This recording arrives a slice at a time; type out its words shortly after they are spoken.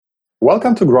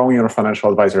Welcome to Growing Your Financial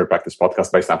Advisory Practice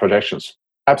podcast by Snap Projections,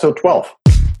 episode 12.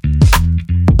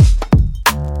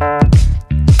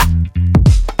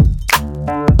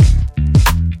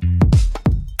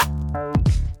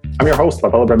 I'm your host,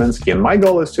 Pavel Bremensky, and my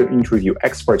goal is to interview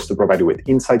experts to provide you with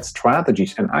insights,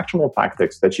 strategies, and actionable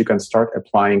tactics that you can start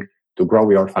applying to grow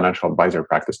your financial advisory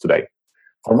practice today.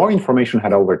 For more information,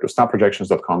 head over to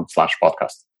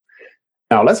snapprojections.com/podcast.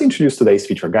 Now, let's introduce today's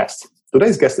featured guest.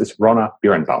 Today's guest is Rona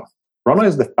Birnbaum. Rona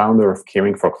is the founder of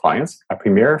Caring for Clients, a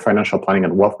premier financial planning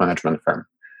and wealth management firm.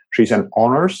 She's an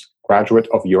honors graduate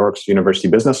of York's University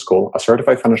Business School, a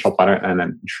certified financial planner, and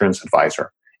an insurance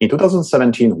advisor. In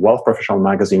 2017, Wealth Professional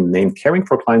magazine named Caring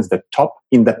for Clients the top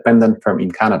independent firm in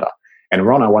Canada, and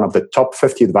Rona one of the top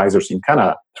 50 advisors in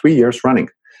Canada 3 years running.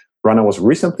 Rona was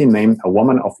recently named a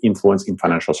Woman of Influence in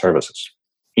Financial Services.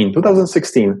 In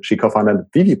 2016, she co-founded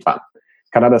Viviplan,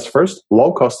 Canada's first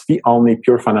low-cost, fee-only,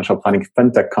 pure financial planning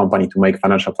fintech company to make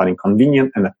financial planning convenient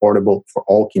and affordable for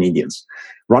all Canadians.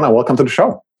 Rona, welcome to the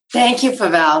show. Thank you,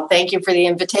 Pavel. Thank you for the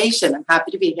invitation. I'm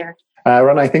happy to be here.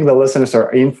 Rona, I think the listeners are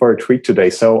in for a treat today,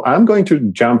 so I'm going to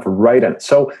jump right in.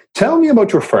 So tell me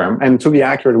about your firm, and to be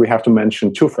accurate, we have to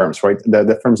mention two firms, right?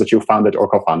 The firms that you founded or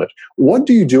co-founded. What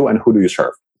do you do and who do you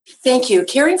serve? Thank you.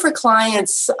 Caring for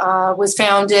Clients I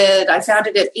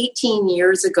founded it 18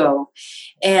 years ago.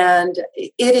 And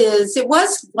it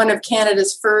was one of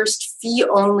Canada's first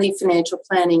fee-only financial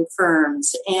planning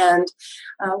firms. And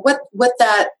what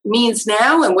that means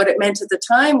now and what it meant at the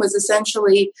time was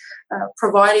essentially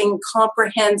providing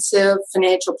comprehensive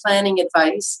financial planning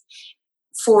advice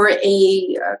for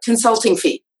a consulting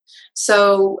fee.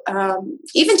 So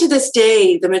even to this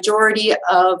day, the majority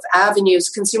of avenues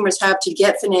consumers have to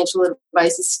get financial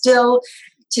advice is still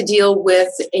to deal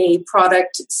with a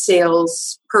product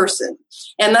sales person.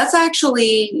 And that's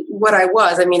actually what I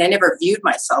was. I mean, I never viewed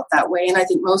myself that way. And I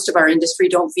think most of our industry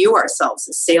don't view ourselves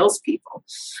as salespeople.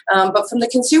 But from the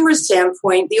consumer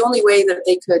standpoint, the only way that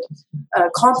they could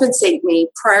compensate me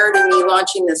prior to me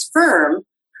launching this firm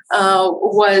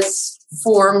was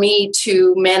for me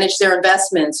to manage their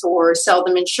investments or sell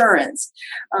them insurance.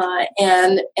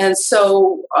 And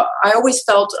so I always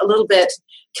felt a little bit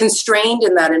constrained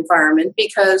in that environment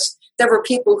because there were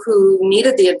people who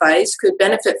needed the advice, could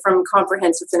benefit from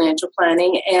comprehensive financial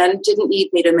planning, and didn't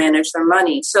need me to manage their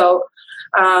money. So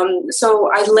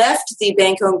I left the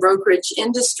bank-owned brokerage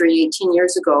industry 18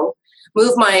 years ago,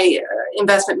 moved my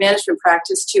investment management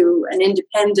practice to an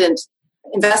independent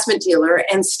investment dealer,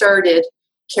 and started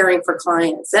Caring for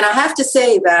Clients. And I have to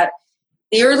say that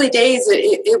the early days,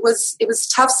 it was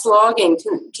tough slogging.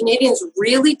 Canadians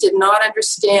really did not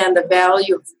understand the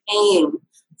value of paying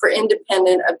for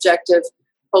independent, objective,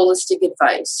 holistic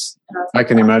advice. I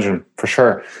can imagine, for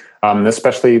sure.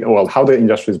 Especially, how the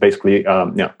industry is basically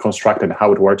constructed,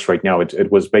 how it works right now. It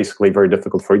was basically very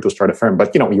difficult for you to start a firm.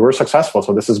 But, you were successful,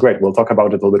 so this is great. We'll talk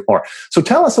about it a little bit more. So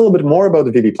tell us a little bit more about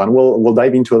the Viviplan. We'll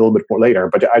dive into it a little bit more later,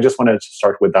 but I just wanted to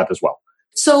start with that as well.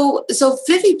 So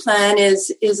Viviplan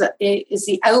is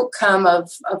the outcome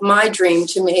of my dream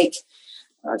to make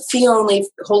fee-only,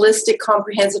 holistic,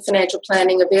 comprehensive financial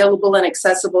planning available and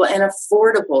accessible and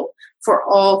affordable for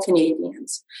all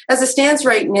Canadians. As it stands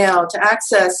right now, to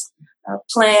access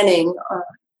planning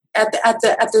at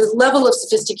the level of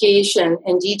sophistication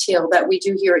and detail that we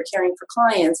do here at Caring for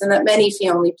Clients, and that many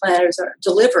fee-only planners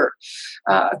deliver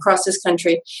across this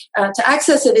country, to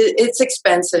access it, it's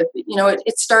expensive.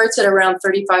 It starts at around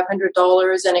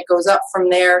 $3,500 and it goes up from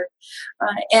there.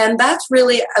 And that's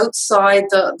really outside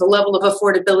the level of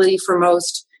affordability for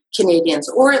most Canadians,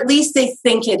 or at least they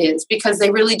think it is, because they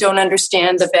really don't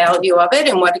understand the value of it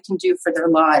and what it can do for their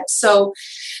lives. So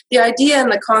the idea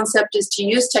and the concept is to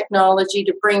use technology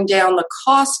to bring down the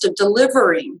cost of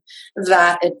delivering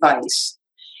that advice.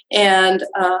 And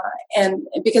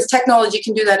because technology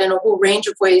can do that in a whole range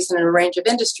of ways and in a range of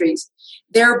industries,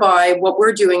 thereby what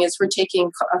we're doing is we're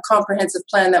taking a comprehensive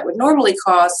plan that would normally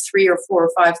cost $3,000 or $4,000 or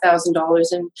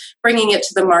 $5,000 and bringing it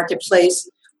to the marketplace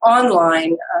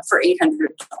online for $800.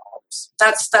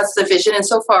 That's the vision, and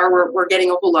so far we're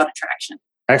getting a whole lot of traction.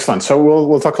 Excellent. So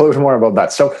we'll talk a little bit more about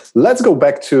that. So let's go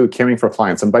back to Caring for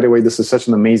Clients. And by the way, this is such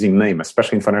an amazing name,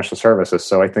 especially in financial services.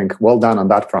 So I think well done on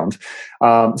that front.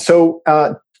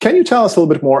 Can you tell us a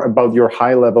little bit more about your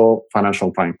high-level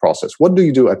financial planning process? What do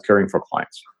you do at Caring for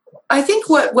Clients? I think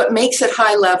what makes it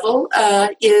high level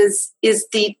is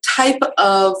the type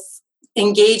of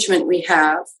engagement we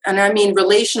have, and I mean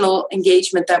relational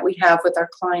engagement that we have with our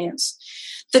clients.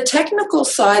 The technical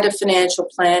side of financial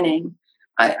planning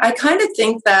I kind of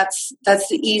think that's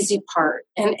the easy part,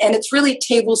 and it's really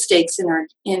table stakes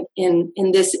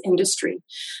in this industry.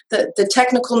 The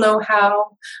technical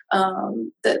know-how,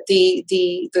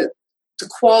 the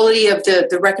quality of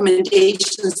the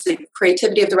recommendations, the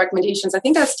creativity of the recommendations, I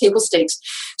think that's table stakes.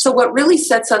 So what really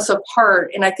sets us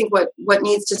apart, and I think what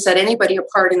needs to set anybody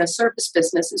apart in a service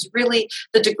business, is really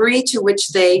the degree to which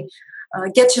they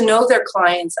get to know their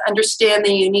clients, understand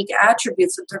the unique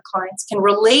attributes of their clients, can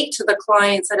relate to the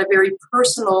clients at a very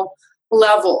personal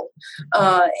level.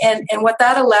 And what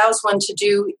that allows one to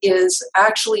do is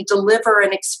actually deliver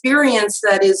an experience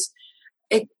that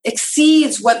it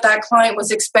exceeds what that client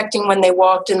was expecting when they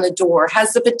walked in the door,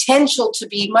 has the potential to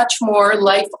be much more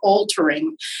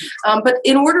life-altering. But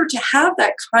in order to have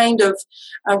that kind of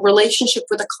relationship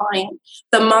with a client,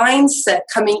 the mindset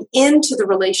coming into the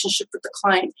relationship with the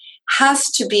client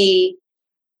has to be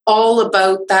all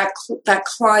about that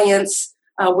client's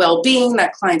well-being,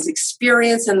 that client's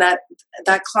experience, and that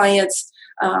client's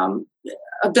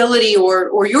ability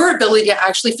or your ability to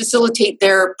actually facilitate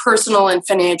their personal and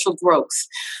financial growth.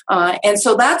 And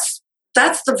so that's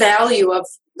the value of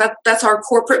that. That's our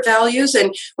corporate values.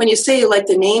 And when you say like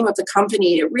the name of the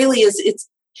company, it really is,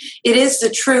 it is the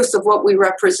truth of what we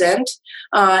represent.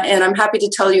 And I'm happy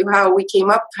to tell you how I came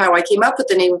up with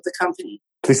the name of the company.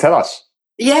 Please tell us.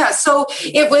 Yeah, so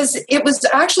it was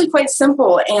actually quite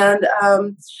simple. And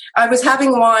I was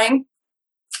having wine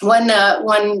one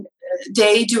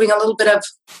day, doing a little bit of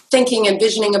thinking and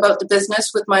visioning about the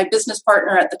business with my business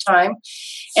partner at the time.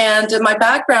 And my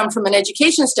background from an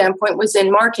education standpoint was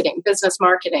in marketing, business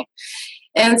marketing.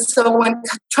 And so when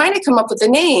trying to come up with a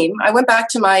name, I went back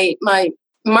to my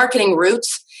marketing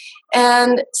roots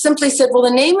and simply said, well,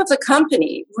 the name of the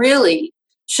company really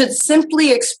should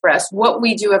simply express what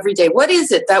we do every day. What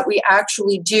is it that we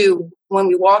actually do when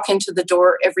we walk into the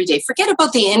door every day? Forget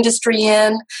about the industry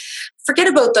forget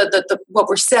about the what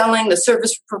we're selling, the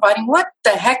service we're providing. What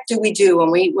the heck do we do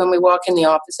when we walk in the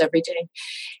office every day?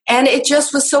 And it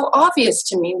just was so obvious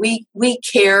to me. We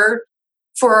care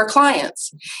for our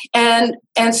clients. And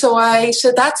so I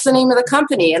said, that's the name of the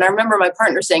company. And I remember my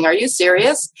partner saying, are you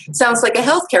serious? Sounds like a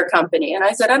healthcare company. And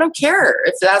I said, I don't care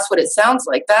if that's what it sounds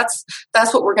like. That's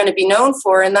what we're going to be known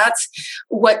for. And that's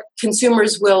what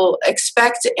consumers will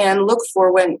expect and look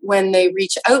for when they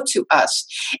reach out to us.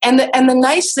 And the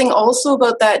nice thing also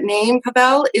about that name,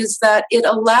 Pavel, is that it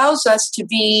allows us to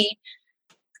be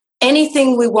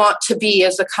anything we want to be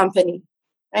as a company.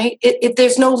 Right?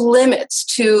 There's no limits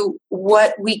to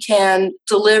what we can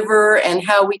deliver and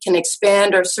how we can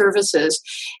expand our services.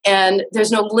 And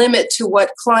there's no limit to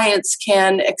what clients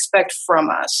can expect from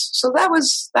us. So that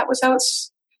was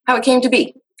how it came to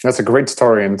be. That's a great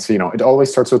story. And, it always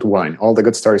starts with wine. All the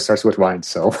good stories starts with wine.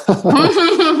 So,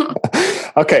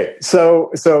 okay.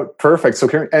 So perfect. So,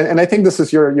 and I think this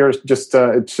is you're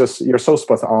so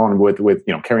spot on with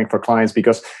caring for clients,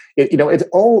 because it's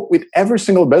all with every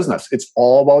single business. It's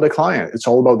all about the client. It's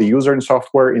all about the user in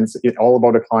software. It's all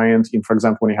about the client. For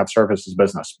example, when you have services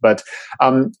business. But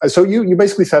so you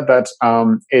basically said that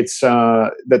it's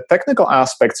the technical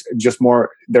aspects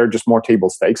they're just more table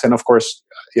stakes, and of course,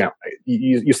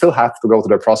 you still have to go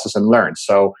through the process and learn.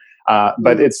 So,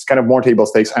 but it's kind of more table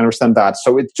stakes. I understand that.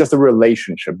 So it's just the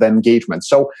relationship, the engagement.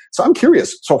 So I'm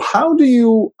curious. So how do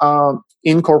you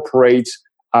incorporate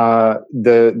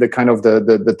the kind of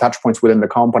the touch points within the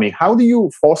company? How do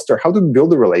you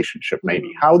build a relationship?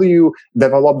 Maybe how do you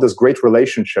develop this great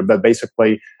relationship that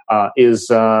basically is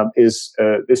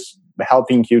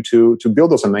helping you to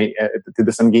build this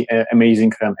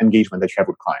amazing engagement that you have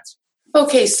with clients?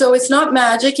 Okay, so it's not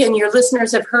magic, and your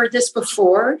listeners have heard this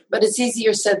before, but it's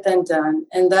easier said than done.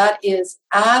 And that is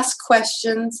ask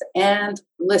questions and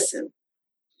listen.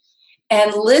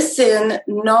 And listen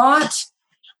not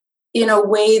in a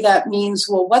way that means,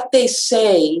 well, what they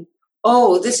say,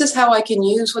 this is how I can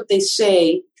use what they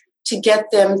say to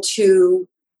get them to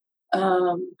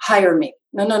hire me.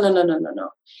 No.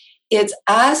 It's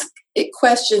ask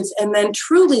questions and then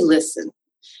truly listen.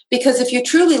 Because if you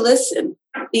truly listen,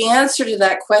 the answer to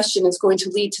that question is going to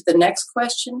lead to the next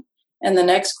question and the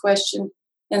next question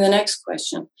and the next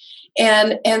question.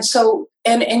 And so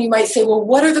you might say, well,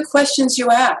 what are the questions you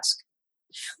ask?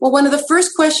 Well, one of the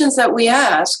first questions that we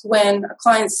ask when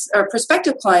a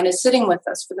prospective client is sitting with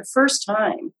us for the first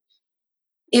time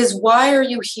is, why are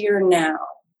you here now?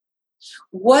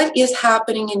 What is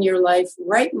happening in your life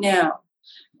right now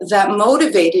that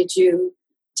motivated you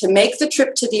to make the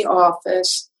trip to the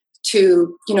office,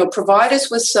 to provide us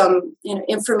with some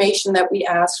information that we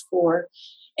asked for,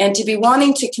 and to be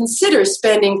wanting to consider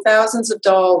spending thousands of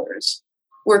dollars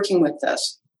working with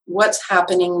us? What's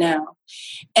happening now?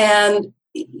 And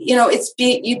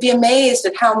you'd be amazed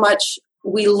at how much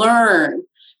we learn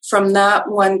from that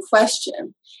one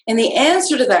question. And the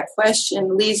answer to that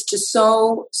question leads to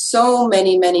so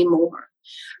many, many more.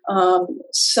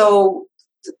 So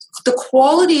the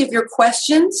quality of your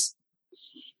questions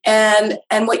and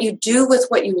what you do with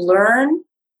what you learn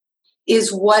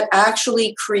is what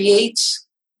actually creates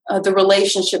the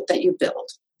relationship that you build.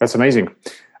 That's amazing.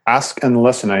 Ask and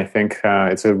listen. I think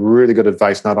it's a really good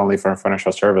advice, not only for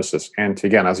financial services. And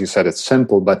again, as you said, it's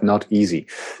simple, but not easy.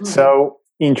 Mm-hmm. So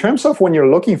in terms of when you're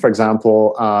looking, for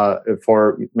example,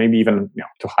 for maybe even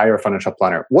to hire a financial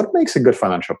planner, what makes a good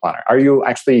financial planner? Are you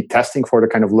actually testing for the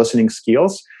kind of listening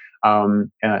skills?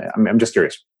 I'm just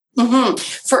curious. Mm-hmm.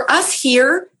 For us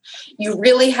here, you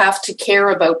really have to care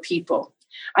about people.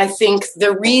 I think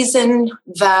the reason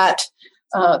that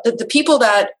the people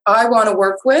that I want to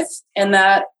work with and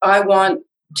that I want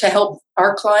to help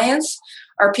our clients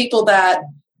are people that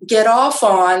get off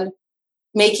on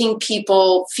making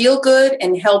people feel good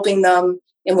and helping them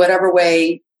in whatever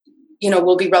way,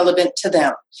 will be relevant to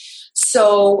them.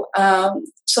 So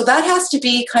that has to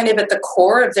be kind of at the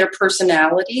core of their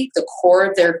personality, the core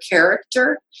of their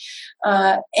character.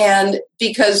 And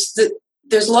because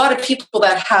there's a lot of people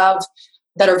that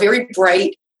are very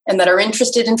bright and that are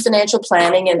interested in financial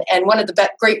planning. And one of the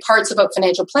great parts about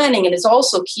financial planning, and is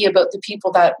also key about the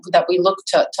people that we look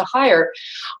to hire,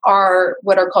 are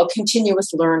what are called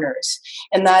continuous learners.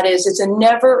 And that is, it's a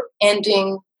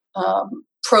never-ending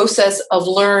process of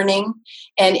learning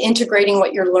and integrating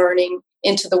what you're learning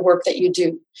into the work that you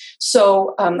do.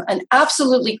 So an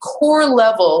absolutely core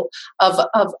level of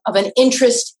an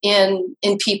interest in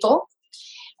people,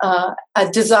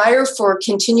 a desire for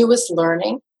continuous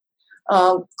learning.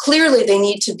 Clearly, they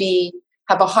need to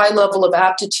have a high level of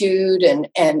aptitude and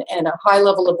a high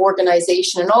level of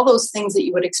organization and all those things that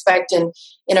you would expect in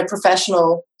a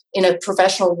professional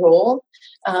role.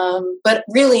 But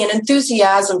really, an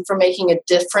enthusiasm for making a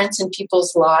difference in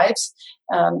people's lives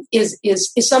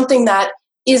is something that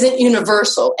isn't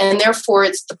universal, and therefore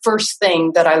it's the first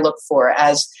thing that I look for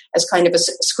as kind of a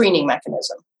screening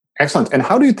mechanism. Excellent. And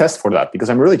how do you test for that? Because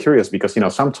I'm really curious, because,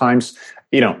 sometimes,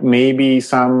 maybe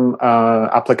some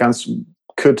applicants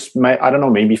could,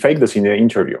 maybe fake this in the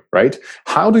interview, right?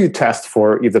 How do you test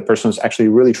for if the person's actually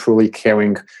really truly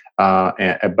caring about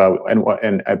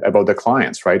the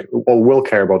clients, right? Or will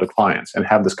care about the clients and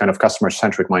have this kind of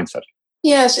customer-centric mindset?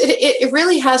 Yes, it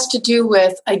really has to do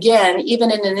with, again, even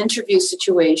in an interview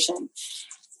situation,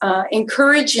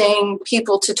 encouraging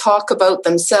people to talk about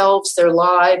themselves, their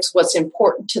lives, what's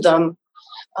important to them.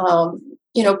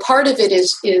 Part of it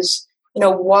is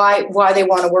why they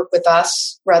want to work with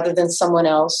us rather than someone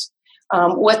else.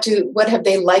 What have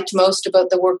they liked most about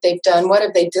the work they've done? What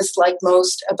have they disliked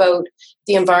most about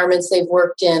the environments they've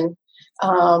worked in?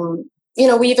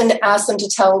 We even ask them to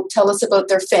tell us about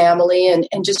their family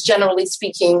and just generally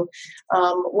speaking,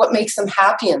 what makes them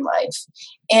happy in life.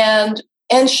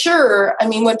 And sure,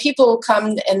 when people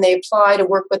come and they apply to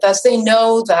work with us, they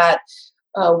know that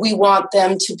we want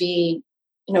them to be,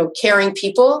 caring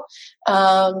people.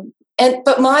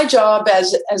 But my job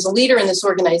as a leader in this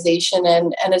organization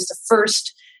and as the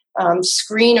first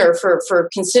screener for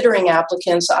considering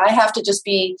applicants, I have to just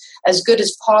be as good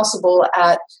as possible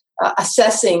at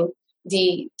assessing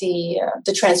the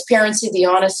transparency, the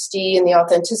honesty, and the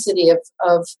authenticity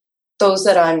of those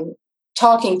that I'm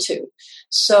talking to.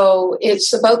 So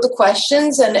it's about the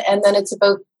questions, and then it's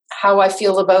about how I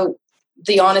feel about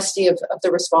the honesty of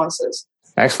the responses.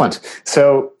 Excellent.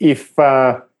 So if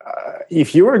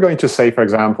you were going to say, for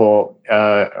example,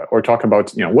 or talk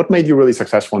about, what made you really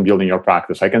successful in building your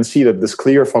practice, I can see that this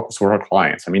clear focus for our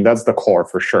clients. That's the core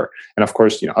for sure. And of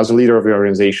course, as a leader of your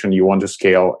organization, you want to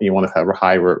scale, you want to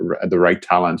hire the right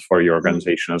talent for your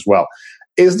organization as well.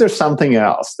 Is there something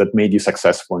else that made you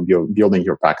successful in building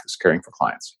your practice, caring for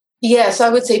clients? Yes, I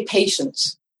would say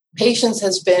patience. Patience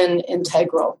has been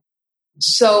integral.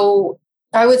 So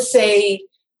I would say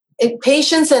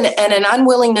patience and an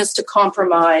unwillingness to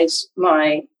compromise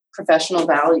my professional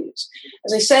values.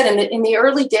 As I said, in the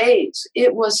early days,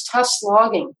 it was tough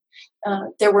slogging.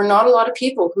 There were not a lot of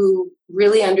people who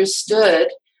really understood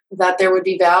that there would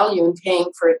be value in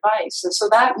paying for advice. And so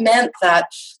that meant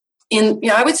that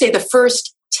I would say the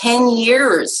first 10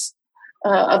 years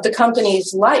of the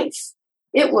company's life,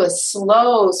 it was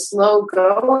slow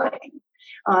going.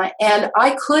 And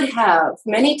I could have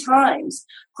many times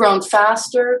grown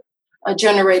faster,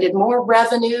 generated more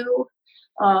revenue.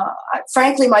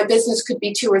 Frankly, my business could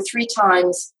be 2 or 3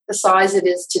 times the size it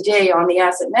is today on the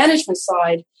asset management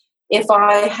side if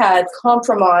I had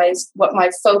compromised what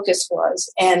my focus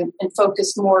was and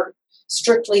focused more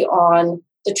strictly on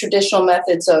the traditional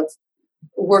methods of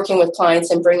working with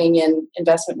clients and bringing in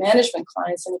investment management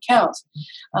clients and accounts.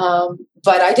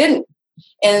 But I didn't.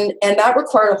 And that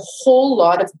required a whole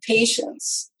lot of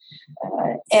patience.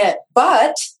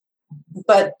 But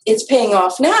it's paying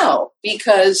off now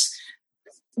because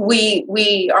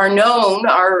we are known,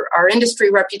 our industry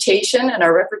reputation and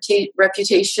our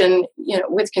reputation,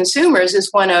 with consumers is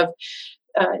one of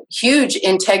huge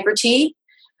integrity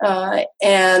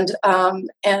and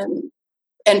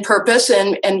purpose.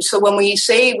 And so when we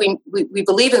say we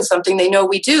believe in something, they know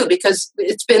we do, because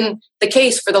it's been the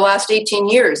case for the last 18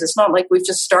 years. It's not like we've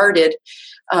just started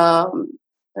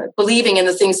believing in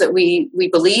the things that we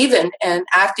believe and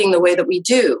acting the way that we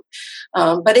do.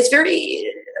 But it's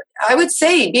I would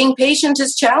say being patient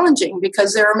is challenging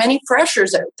because there are many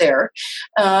pressures out there.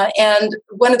 And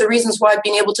one of the reasons why I've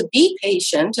been able to be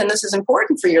patient, and this is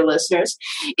important for your listeners,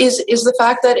 is the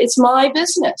fact that it's my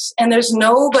business and there's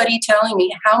nobody telling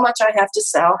me how much I have to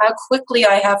sell, how quickly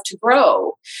I have to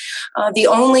grow. The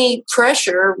only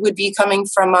pressure would be coming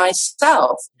from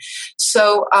myself.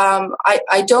 So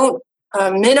I don't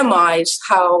minimize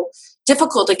how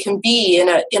difficult it can be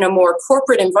in a more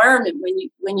corporate environment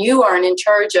when you are in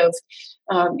charge of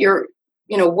your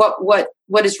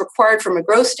what is required from a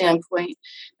growth standpoint.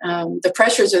 The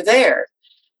pressures are there,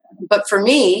 but for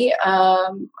me,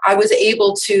 I was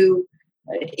able to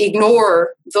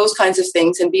ignore those kinds of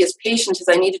things and be as patient as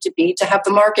I needed to be to have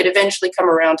the market eventually come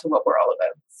around to what we're all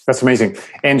about. That's amazing.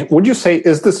 And would you say,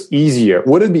 is this easier?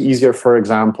 Would it be easier, for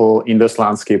example, in this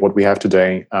landscape, what we have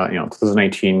today,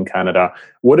 2018 Canada,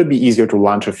 would it be easier to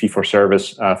launch a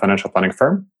fee-for-service financial planning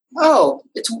firm? Oh,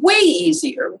 it's way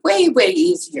easier, way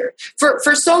easier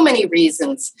for so many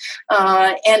reasons.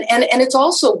 And it's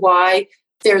also why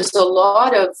there's a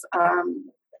lot of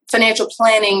financial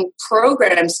planning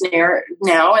programs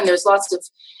now, and there's lots of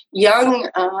young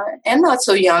and not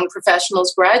so young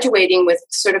professionals graduating with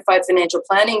certified financial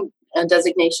planning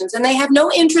designations, and they have no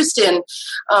interest in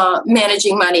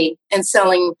managing money and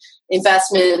selling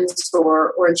investments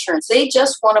or insurance. They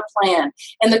just want a plan.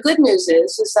 And the good news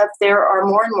is that there are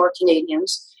more and more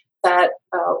Canadians that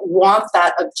want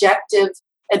that objective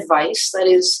advice that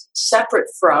is separate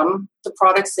from the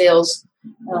product sales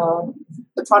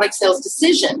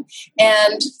decision.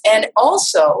 And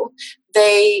also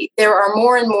there are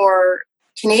more and more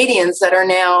Canadians that are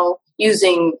now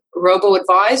using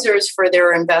robo-advisors for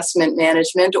their investment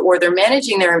management, or they're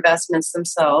managing their investments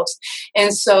themselves.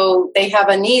 And so they have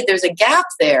a need. There's a gap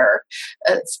there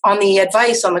on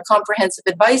the comprehensive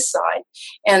advice side.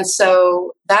 And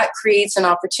so that creates an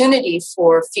opportunity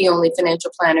for fee-only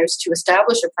financial planners to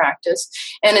establish a practice.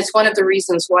 And it's one of the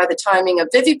reasons why the timing of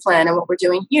Viviplan and what we're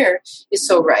doing here is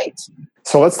so right.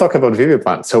 So let's talk about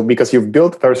Viviplan. So because you've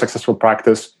built a very successful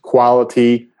practice,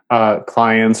 quality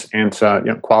clients and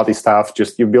quality staff,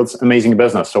 you've built amazing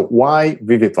business. So why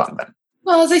Viviplan then?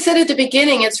 Well, as I said at the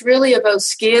beginning, it's really about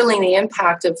scaling the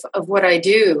impact of what I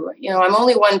do. I'm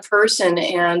only one person,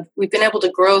 and we've been able to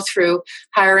grow through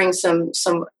hiring some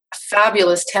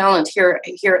fabulous talent here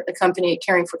at the company at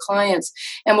Caring for Clients,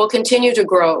 and we'll continue to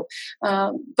grow.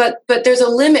 But there's a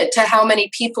limit to how many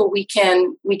people we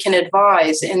can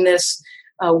advise in this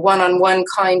one-on-one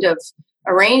kind of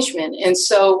arrangement. And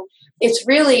so it's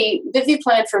really,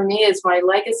 Viviplan for me is my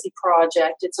legacy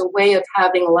project. It's a way of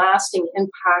having lasting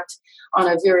impact on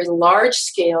a very large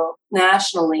scale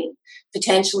nationally,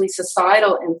 potentially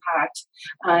societal impact.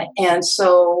 And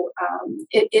so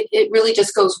it really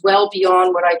just goes well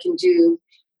beyond what I can do,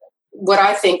 what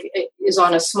I think is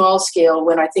on a small scale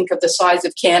when I think of the size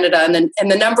of Canada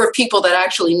and the number of people that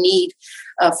actually need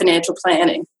financial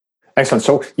planning. Excellent.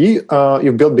 So you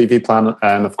built Viviplan,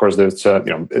 and of course, there's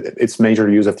its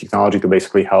major use of technology to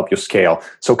basically help you scale.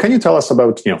 So can you tell us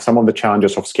about some of the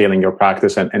challenges of scaling your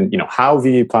practice and how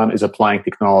Viviplan is applying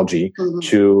technology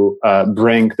to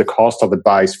bring the cost of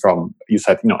advice from, you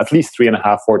said at least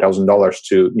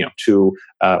 $3,500-$4,000 to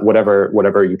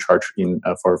whatever you charge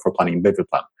for planning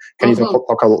Viviplan. Can you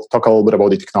talk a little bit about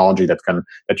the technology that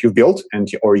you've built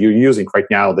or you're using right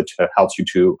now that helps you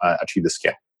to achieve the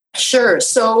scale? Sure.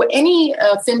 So any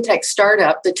fintech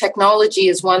startup, the technology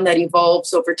is one that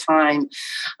evolves over time.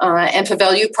 And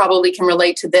Pavel, you probably can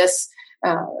relate to this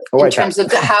in terms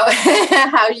of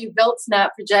how you built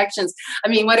Snap Projections. I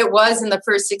mean, what it was in the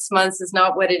first 6 months is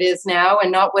not what it is now,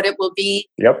 and not what it will be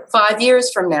 5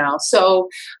 years from now. So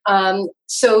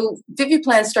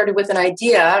Viviplan started with an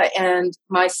idea, and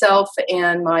myself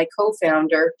and my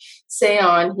co-founder,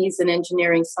 Seon, he's an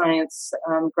engineering science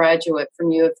graduate from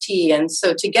U of T. And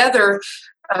so together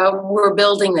we're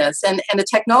building this. And the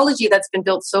technology that's been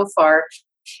built so far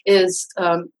is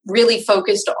really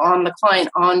focused on the client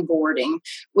onboarding,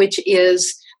 which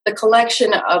is the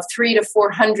collection of 300 to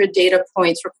 400 data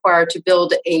points required to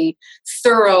build a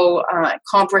thorough,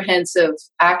 comprehensive,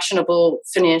 actionable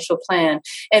financial plan,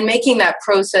 and making that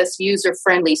process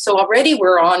user-friendly. So already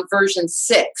we're on version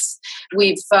 6.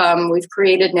 We've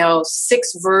created now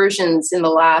 6 versions in the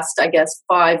last,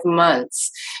 5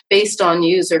 months, based on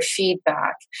user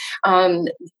feedback.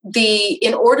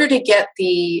 In order to get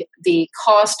the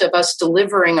cost of us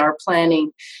delivering our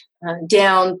planning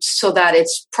down so that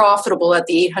it's profitable at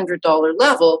the $800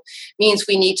 level means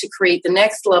we need to create the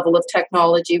next level of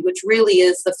technology, which really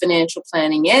is the financial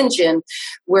planning engine,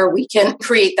 where we can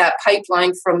create that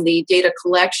pipeline from the data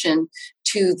collection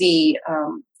to the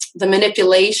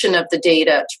manipulation of the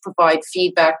data to provide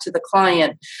feedback to the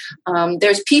client.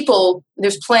 There's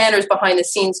planners behind the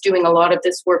scenes doing a lot of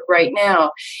this work right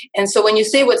now. And so when you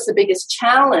say what's the biggest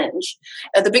challenge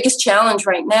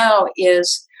right now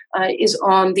is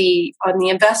on the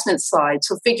investment side.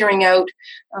 So figuring out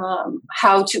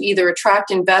how to either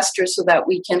attract investors so that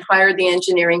we can hire the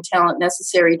engineering talent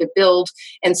necessary to build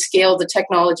and scale the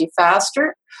technology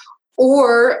faster,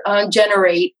 or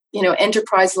generate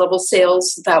enterprise level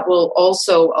sales that will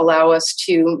also allow us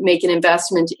to make an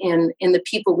investment in the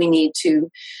people we need to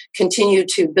continue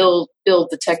to build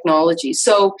the technology.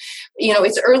 So,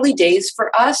 it's early days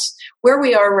for us. Where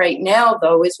we are right now,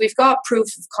 though, is we've got proof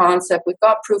of concept, we've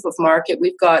got proof of market,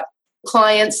 we've got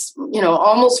clients,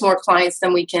 almost more clients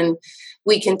than we can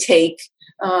take,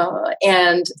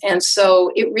 and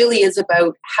so it really is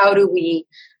about how do we.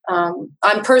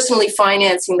 I'm personally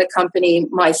financing the company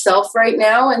myself right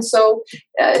now. And so,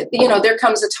 there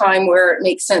comes a time where it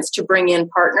makes sense to bring in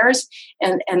partners,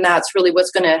 and that's really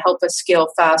what's going to help us scale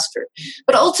faster.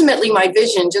 But ultimately, my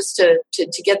vision, just to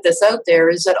get this out there,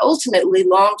 is that ultimately,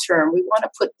 long term, we want to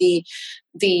put the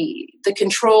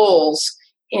controls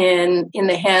in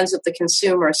the hands of the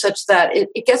consumer, such that it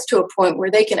gets to a point where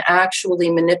they can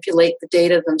actually manipulate the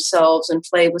data themselves and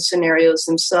play with scenarios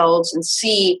themselves and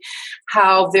see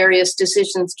how various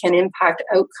decisions can impact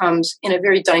outcomes in a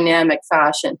very dynamic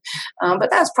fashion.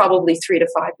 But that's probably 3 to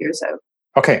 5 years out.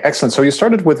 Okay, excellent. So you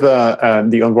started with the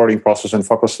onboarding process and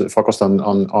focused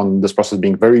on this process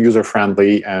being very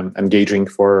user-friendly and engaging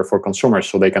for consumers,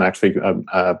 so they can actually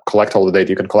collect all the data.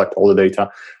 You can collect all the data,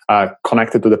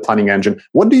 connect it to the planning engine.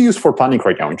 What do you use for planning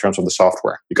right now in terms of the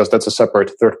software? Because that's a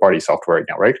separate third-party software right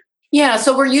now, right? Yeah,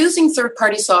 so we're using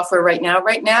third-party software right now.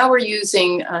 Right now we're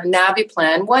using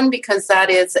NaviPlan, one, because that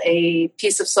is a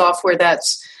piece of software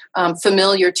that's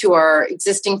familiar to our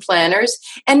existing planners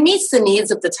and meets the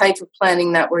needs of the type of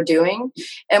planning that we're doing.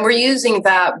 And we're using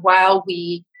that while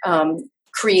we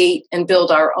create and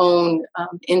build our own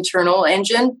internal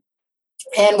engine.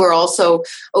 And we're also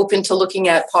open to looking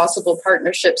at possible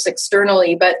partnerships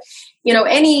externally. But,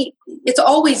 it's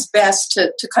always best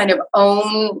to kind of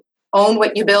own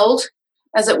what you build,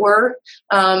 as it were,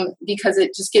 because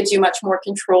it just gives you much more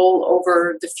control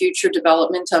over the future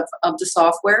development of the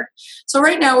software. So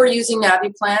right now we're using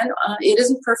NaviPlan. It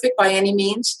isn't perfect by any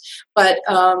means, but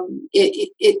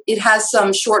it has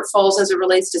some shortfalls as it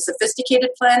relates to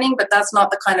sophisticated planning, but that's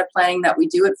not the kind of planning that we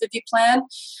do at Viviplan.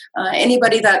 Any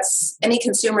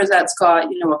consumer that's got,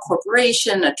 a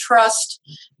corporation, a trust,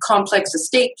 complex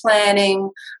estate planning,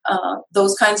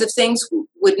 those kinds of things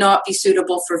would not be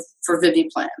suitable for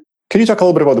Viviplan. Can you talk a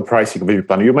little bit about the pricing of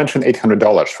Viviplan? You mentioned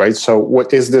 $800, right? So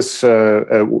what is this?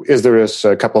 Is there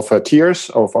a couple of tiers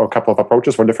or a couple of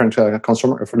approaches for different types of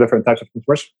consumers?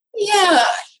 Yeah,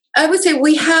 I would say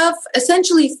we have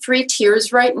essentially 3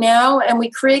 tiers right now, and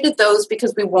we created those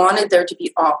because we wanted there to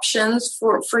be options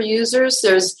for users.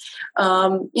 There's,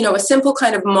 a simple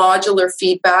kind of modular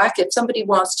feedback. If somebody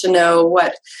wants to know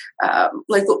what,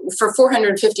 for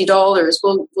 $450,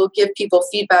 we'll give people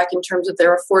feedback in terms of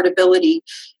their affordability.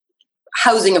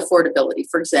 Housing affordability,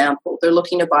 for example, they're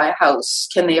looking to buy a house.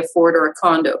 Can they afford, or a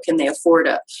condo? Can they afford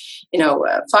a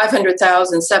 $500,000,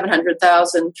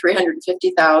 $700,000,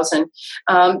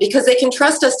 $350,000? Because they can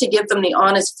trust us to give them the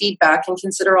honest feedback and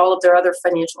consider all of their other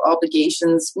financial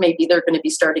obligations. Maybe they're going to be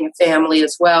starting a family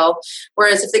as well.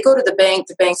 Whereas if they go to the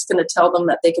bank's going to tell them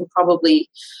that they can probably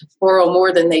borrow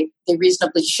more than they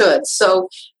reasonably should. So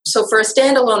for a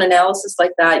standalone analysis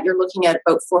like that, you're looking at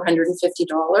about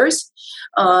 $450,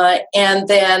 and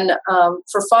then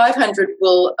for $500,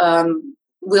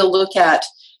 we'll look at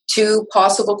 2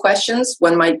 possible questions.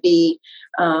 One might be,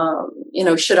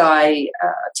 should I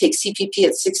take CPP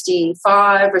at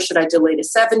 65, or should I delay to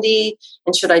 70,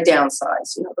 and should I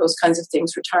downsize? Those kinds of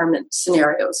things, retirement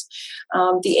scenarios.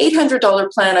 The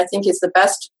 $800 plan, I think, is the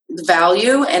best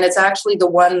value, and it's actually the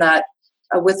one that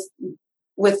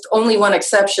with only one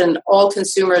exception, all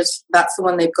consumers, that's the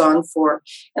one they've gone for.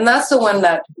 And that's the one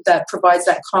that provides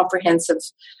that comprehensive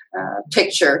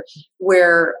picture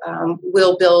where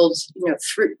we'll build,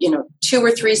 two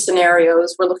or three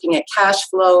scenarios. We're looking at cash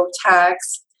flow,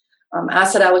 tax,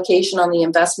 asset allocation on the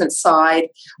investment side.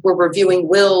 We're reviewing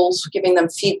wills, giving them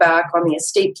feedback on the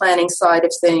estate planning side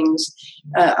of things,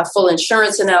 a full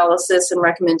insurance analysis and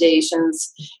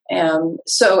recommendations, and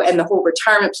the whole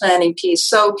retirement planning piece.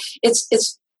 So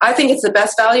I think it's the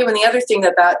best value. And the other thing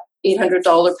that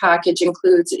 $800 package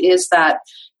includes is that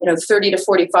 30 to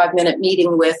 45 minute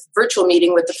virtual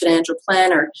meeting with the financial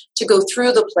planner to go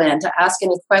through the plan, to ask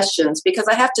any questions. Because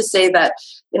I have to say that,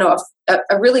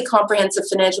 a really comprehensive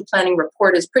financial planning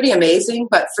report is pretty amazing,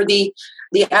 but for the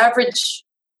average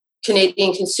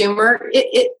Canadian consumer,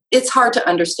 it's hard to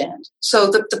understand. So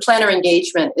the planner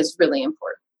engagement is really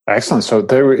important. Excellent. So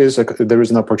there is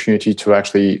an opportunity to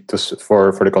actually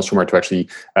for the consumer to actually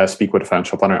speak with a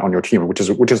financial planner on your team, which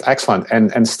is excellent.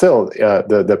 And still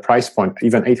the price point,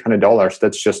 even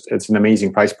 $800, it's an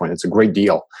amazing price point. It's a great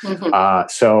deal.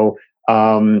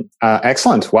 Mm-hmm.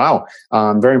 Excellent. Wow.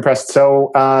 I'm very impressed.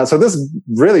 So this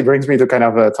really brings me to kind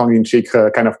of a tongue-in-cheek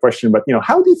kind of question. But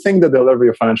how do you think the delivery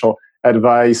of financial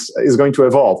advice is going to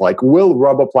evolve? Like, will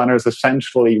robo-planners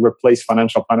essentially replace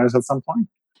financial planners at some point?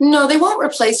 No, they won't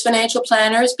replace financial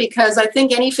planners, because I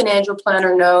think any financial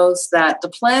planner knows that the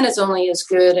plan is only as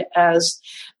good as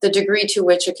the degree to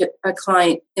which a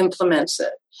client implements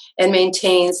it and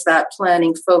maintains that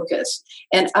planning focus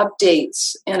and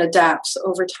updates and adapts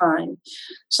over time.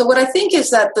 So what I think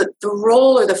is that the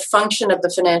role or the function of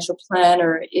the financial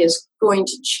planner is going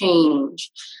to change.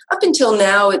 Up until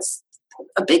now, it's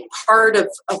a big part of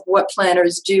what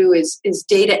planners do is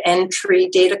data entry,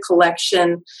 data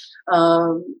collection,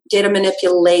 data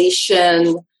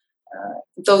manipulation,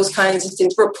 those kinds of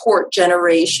things, report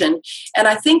generation. And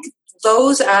I think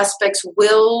those aspects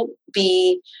will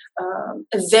be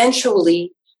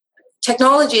eventually,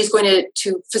 technology is going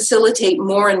to facilitate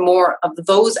more and more of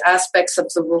those aspects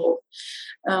of the role.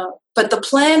 But the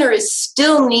planner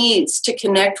still needs to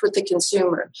connect with the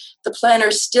consumer. The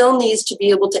planner still needs to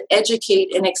be able to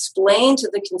educate and explain to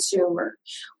the consumer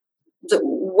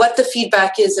what the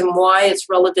feedback is and why it's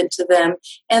relevant to them,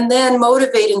 and then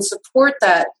motivate and support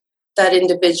that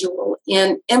individual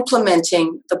in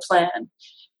implementing the plan.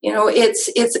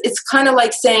 It's kind of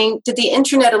like saying, did the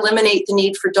internet eliminate the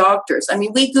need for doctors? I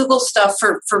mean, we Google stuff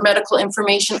for medical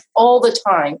information all the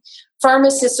time.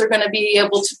 Pharmacists are going to be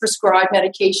able to prescribe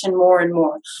medication more and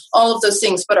more, all of those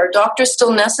things. But are doctors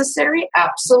still necessary?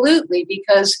 Absolutely,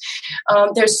 because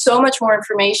there's so much more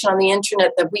information on the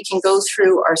internet that we can go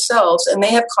through ourselves, and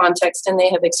they have context and they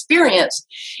have experience.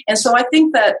 And so I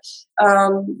think that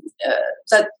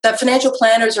that financial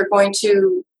planners are going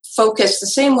to focus the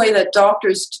same way that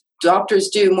doctors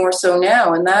do more so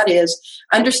now, and that is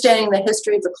understanding the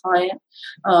history of the client,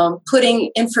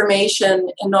 putting information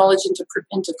and knowledge into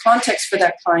context for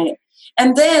that client,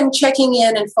 and then checking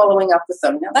in and following up with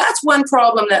them. Now, that's one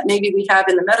problem that maybe we have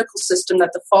in the medical system,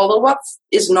 that the follow-up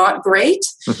is not great.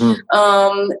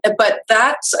 Mm-hmm. But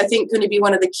that's, I think, going to be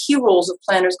one of the key roles of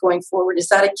planners going forward, is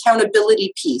that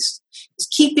accountability piece, is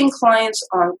keeping clients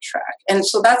on track. And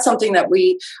so that's something that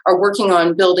we are working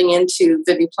on building into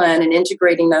ViviPlan and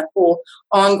integrating that whole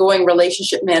ongoing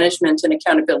relationship management and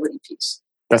accountability piece.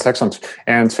 That's excellent,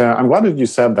 and I'm glad that you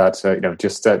said that.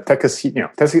 Tech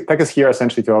is here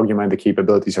essentially to augment the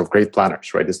capabilities of great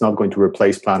planners, right? It's not going to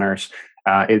replace planners.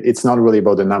 It's not really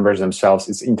about the numbers themselves.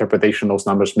 It's interpretation of those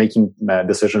numbers, making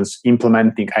decisions,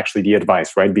 implementing actually the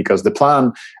advice, right? Because the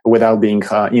plan without being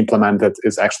implemented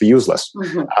is actually useless.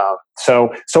 Mm-hmm.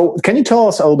 So can you tell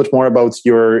us a little bit more about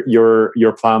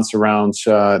your plans around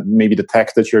maybe the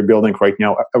tech that you're building right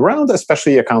now, around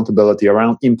especially accountability,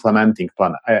 around implementing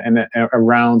plan, and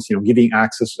around giving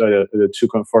access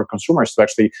for consumers to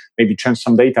actually maybe change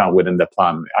some data within the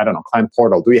plan? I don't know, client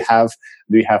portal. Do you have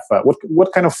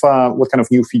what kind of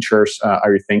new features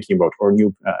are you thinking about, or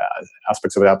new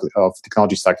aspects of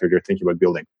technology stack that you're thinking about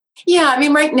building? Yeah, I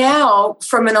mean, right now,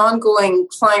 from an ongoing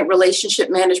client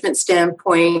relationship management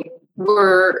standpoint,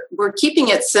 we're keeping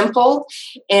it simple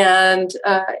and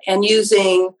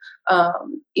using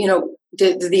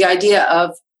the idea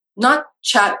of not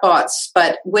chatbots,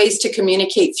 but ways to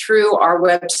communicate through our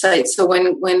website. So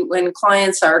when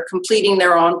clients are completing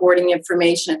their onboarding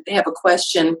information, if they have a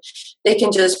question, they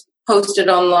can just post it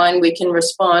online. We can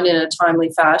respond in a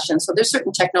timely fashion. So there's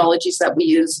certain technologies that we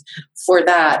use for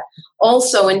that.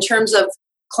 Also, in terms of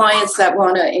clients that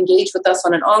want to engage with us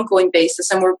on an ongoing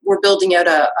basis, and we're building out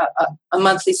a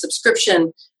monthly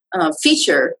subscription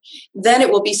feature, then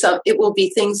it will be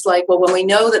things like, well, when we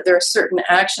know that there are certain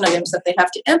action items that they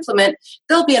have to implement,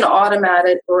 there'll be an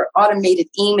automated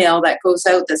email that goes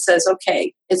out that says,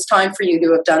 okay, it's time for you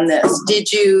to have done this.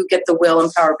 Did you get the will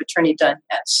and power of attorney done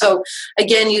yet? So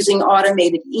again, using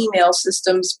automated email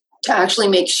systems to actually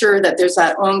make sure that there's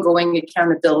that ongoing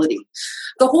accountability.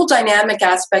 The whole dynamic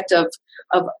aspect of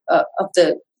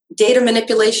the data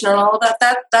manipulation and all of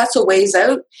that's a ways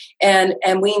out, and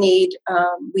we need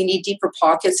deeper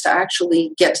pockets to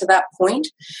actually get to that point,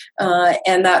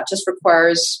 and that just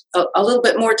requires a little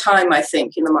bit more time, I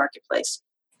think, in the marketplace.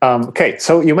 Okay,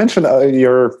 so you mentioned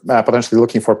you're potentially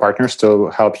looking for partners to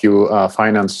help you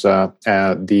finance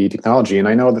the technology, and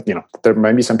I know that there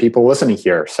might be some people listening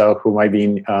here, so who might be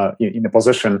in a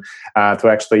position to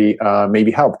actually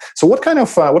maybe help. So, what kind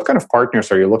of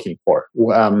partners are you looking for?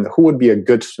 Who would be a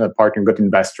good partner, good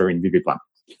investor in Viviplan?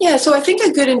 Yeah, so I think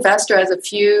a good investor has a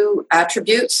few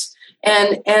attributes,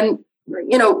 and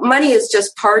money is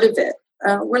just part of it.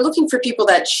 We're looking for people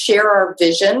that share our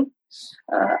vision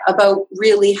about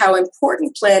really how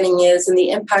important planning is and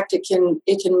the impact it can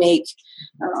make,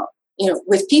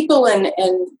 with people and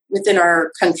within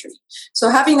our country. So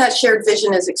having that shared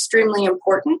vision is extremely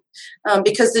important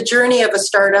because the journey of a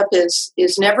startup is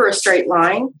never a straight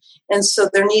line, and so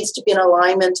there needs to be an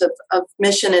alignment of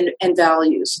mission and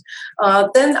values.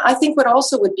 Then I think what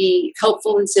also would be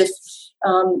helpful is if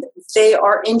they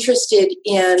are interested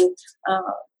in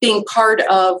being part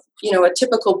of, a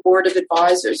typical board of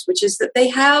advisors, which is that they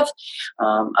have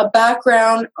a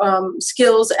background,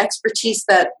 skills, expertise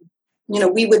that,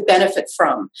 we would benefit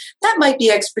from. That might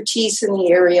be expertise in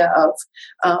the area of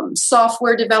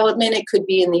software development. It could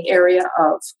be in the area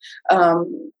of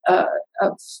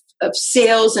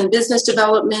sales and business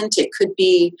development. It could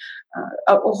be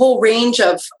a whole range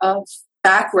of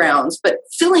backgrounds, but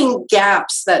filling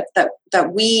gaps that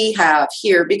we have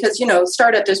here, because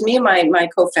startup, there's me and my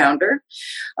co-founder,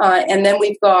 and then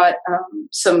we've got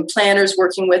some planners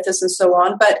working with us and so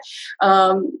on. But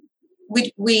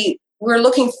we're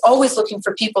always looking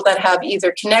for people that have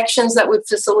either connections that would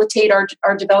facilitate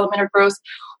our development or growth,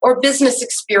 or business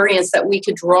experience that we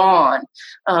could draw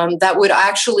on that would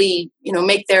actually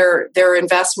make their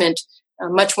investment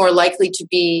much more likely to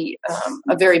be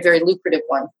a very, very lucrative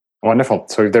one. Wonderful.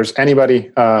 So if there's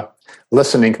anybody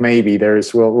listening, maybe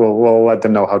we'll let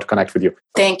them know how to connect with you.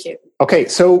 Thank you. Okay,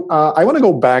 so I want to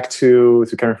go back to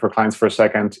caring for clients for a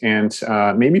second, and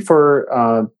maybe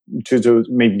to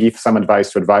maybe give some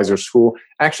advice to advisors who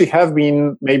actually have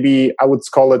been, maybe I would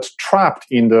call it, trapped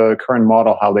in the current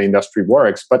model, how the industry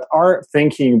works, but are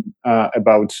thinking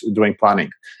about doing planning.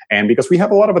 And because we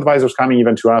have a lot of advisors coming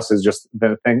even to us, is just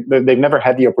the thing that they've never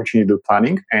had the opportunity to do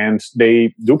planning, and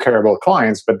they do care about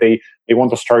clients, but they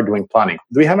want to start doing planning.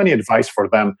 Do you have any advice for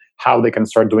them how they can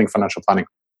start doing financial planning?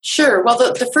 Sure. Well,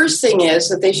 the first thing is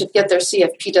that they should get their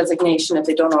CFP designation if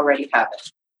they don't already have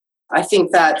it. I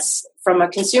think that's, from a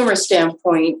consumer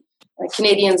standpoint,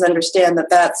 Canadians understand that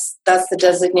that's the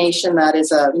designation that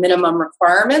is a minimum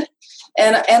requirement.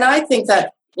 And I think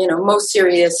that, most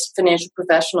serious financial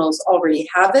professionals already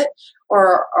have it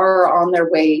or are on their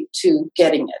way to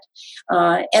getting it.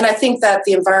 And I think that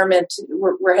the environment,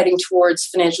 we're heading towards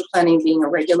financial planning being a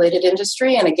regulated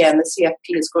industry. And again, the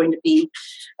CFP is going to be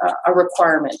a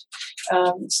requirement.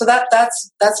 So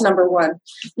that's number one.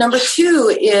 Number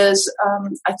two is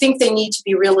I think they need to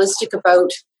be realistic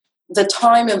about the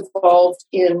time involved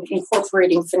in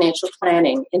incorporating financial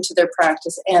planning into their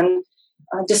practice, and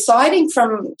deciding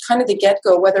from kind of the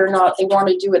get-go whether or not they want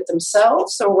to do it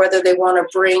themselves or whether they want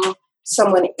to bring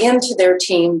someone into their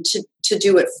team to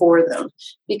do it for them.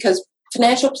 Because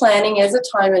financial planning is a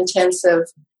time-intensive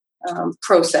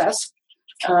process.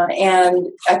 And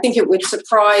I think it would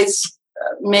surprise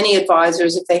many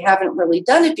advisors, if they haven't really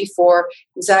done it before,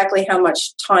 exactly how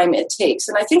much time it takes.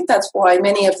 And I think that's why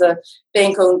many of the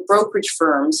bank-owned brokerage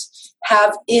firms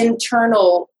have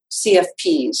internal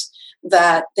CFPs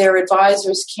that their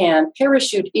advisors can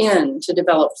parachute in to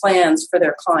develop plans for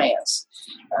their clients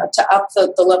to up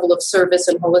the level of service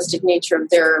and holistic nature of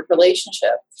their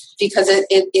relationship. Because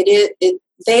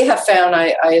they have found,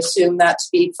 I assume, that to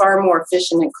be far more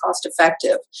efficient and cost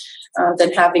effective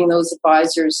than having those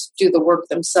advisors do the work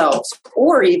themselves,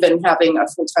 or even having a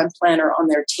full-time planner on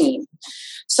their team.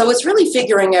 So it's really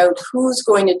figuring out who's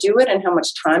going to do it and how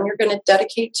much time you're going to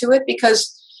dedicate to it,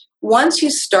 because once you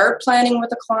start planning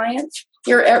with a client,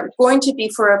 you're going to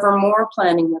be forever more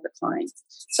planning with a client.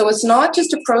 So it's not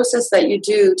just a process that you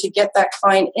do to get that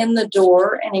client in the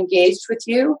door and engaged with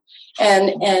you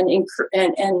and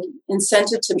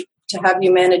incented to have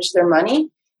you manage their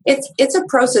money. It's a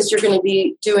process you're going to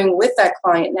be doing with that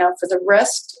client now for the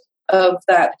rest of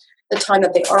the time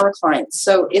that they are a client.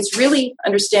 So it's really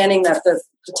understanding that the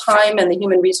time and the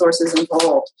human resources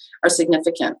involved are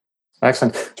significant.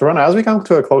 Excellent. So, Rona, as we come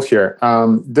to a close here,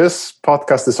 this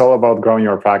podcast is all about growing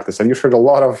your practice, and you shared a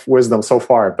lot of wisdom so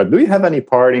far. But do you have any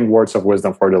parting words of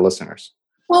wisdom for the listeners?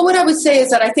 Well, what I would say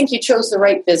is that I think you chose the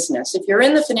right business. If you're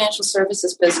in the financial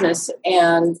services business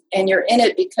and you're in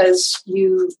it because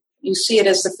you see it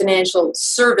as the financial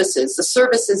services, the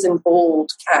services in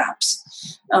bold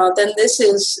caps, then this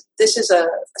is a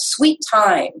sweet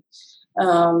time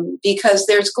because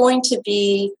there's going to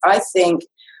be, I think,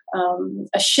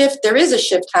 a shift. There is a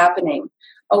shift happening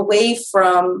away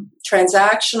from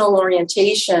transactional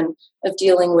orientation of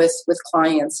dealing with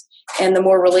clients and the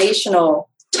more relational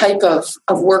type of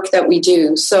work that we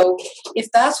do. So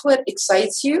if that's what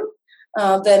excites you,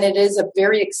 then it is a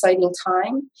very exciting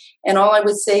time. And all I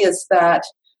would say is that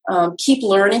keep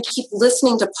learning, keep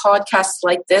listening to podcasts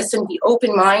like this, and be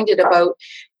open-minded about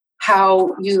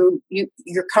how you're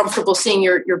comfortable seeing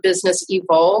your business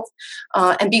evolve,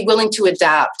 and be willing to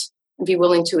adapt.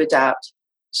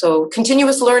 So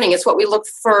continuous learning is what we look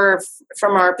for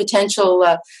from our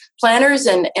potential planners,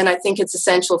 and I think it's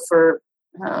essential for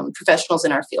professionals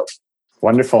in our field.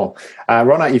 Wonderful.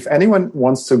 Rona, if anyone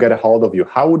wants to get a hold of you,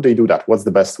 how would they do that? What's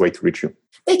the best way to reach you?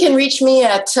 They can reach me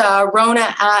at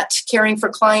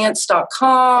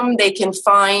rona@caringforclients.com. They can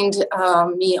find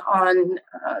me on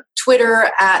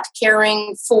Twitter at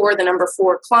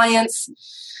caring4clients.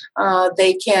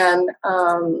 They can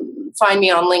find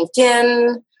me on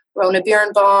LinkedIn, Rona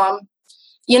Birnbaum.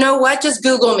 You know what? Just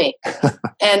Google me.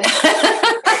 And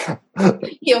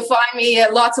you'll find me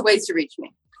lots of ways to reach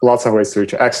me. Lots of ways to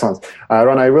reach you. Excellent.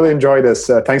 Rona, I really enjoyed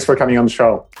this. Thanks for coming on the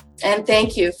show. And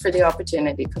thank you for the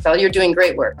opportunity, Pavel. You're doing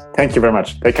great work. Thank you very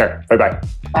much. Take care. Bye-bye.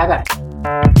 Bye-bye.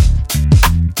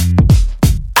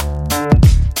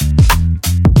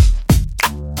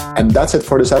 And that's it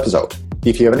for this episode.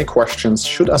 If you have any questions,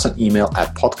 shoot us an email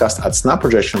at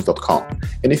podcast@snapprojections.com.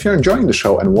 And if you're enjoying the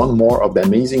show and want more of the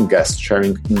amazing guests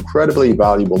sharing incredibly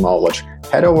valuable knowledge,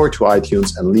 head over to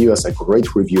iTunes and leave us a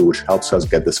great review, which helps us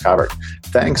get discovered.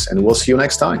 Thanks, and we'll see you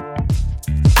next time.